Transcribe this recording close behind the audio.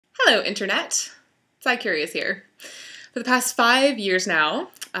Hello, Internet. Scicurious here. For the past 5 years now,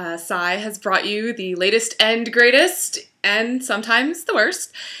 Sci has brought you the latest and greatest, and sometimes the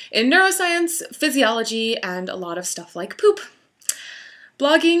worst, in neuroscience, physiology, and a lot of stuff like poop.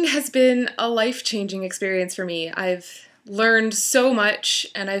 Blogging has been a life-changing experience for me. I've learned so much,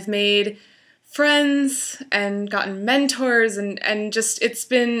 and I've made friends and gotten mentors, and just, it's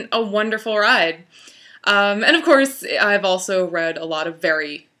been a wonderful ride. And of course, I've also read a lot of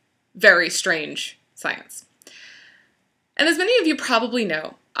very, very strange science. And as many of you probably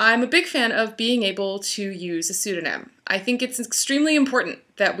know, I'm a big fan of being able to use a pseudonym. I think it's extremely important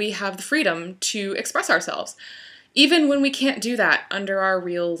that we have the freedom to express ourselves, even when we can't do that under our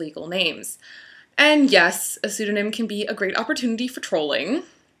real legal names. And yes, a pseudonym can be a great opportunity for trolling,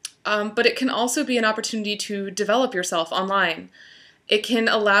 but it can also be an opportunity to develop yourself online. It can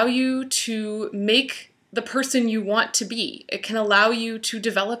allow you to make the person you want to be. It can allow you to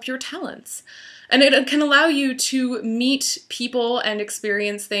develop your talents. And it can allow you to meet people and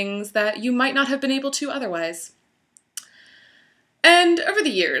experience things that you might not have been able to otherwise. And over the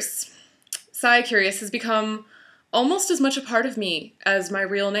years, Scicurious has become almost as much a part of me as my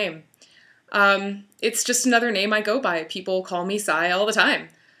real name. It's just another name I go by. People call me Sci all the time.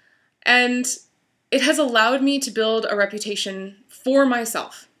 And it has allowed me to build a reputation for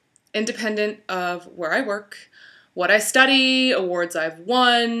myself, independent of where I work, what I study, awards I've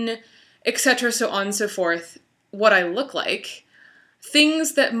won, etc., so on and so forth, what I look like,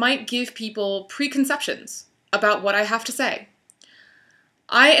 things that might give people preconceptions about what I have to say.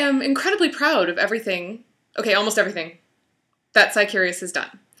 I am incredibly proud of everything, okay, almost everything, that Scicurious has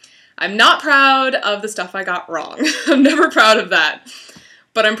done. I'm not proud of the stuff I got wrong. I'm never proud of that,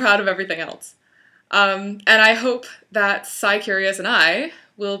 but I'm proud of everything else. And I hope that Scicurious and I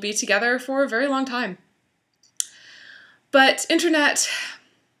will be together for a very long time. But Internet,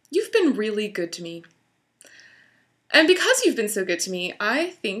 you've been really good to me. And because you've been so good to me, I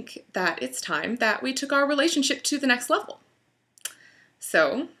think that it's time that we took our relationship to the next level.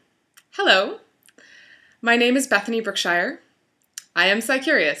 So, hello. My name is Bethany Brookshire. I am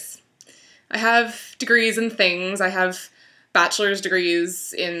Scicurious. I have degrees in things. I have bachelor's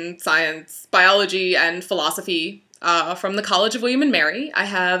degrees in science, biology, and philosophy from the College of William and Mary. I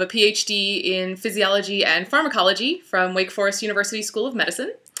have a PhD in physiology and pharmacology from Wake Forest University School of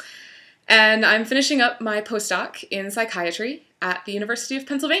Medicine. And I'm finishing up my postdoc in psychiatry at the University of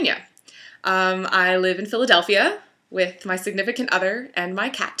Pennsylvania. I live in Philadelphia with my significant other and my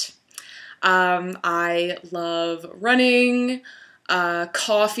cat. I love running,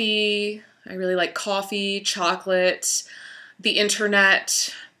 coffee. I really like coffee, chocolate, the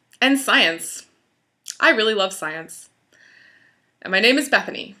internet, and science. I really love science. And my name is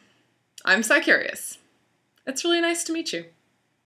Bethany. I'm Scicurious. It's really nice to meet you.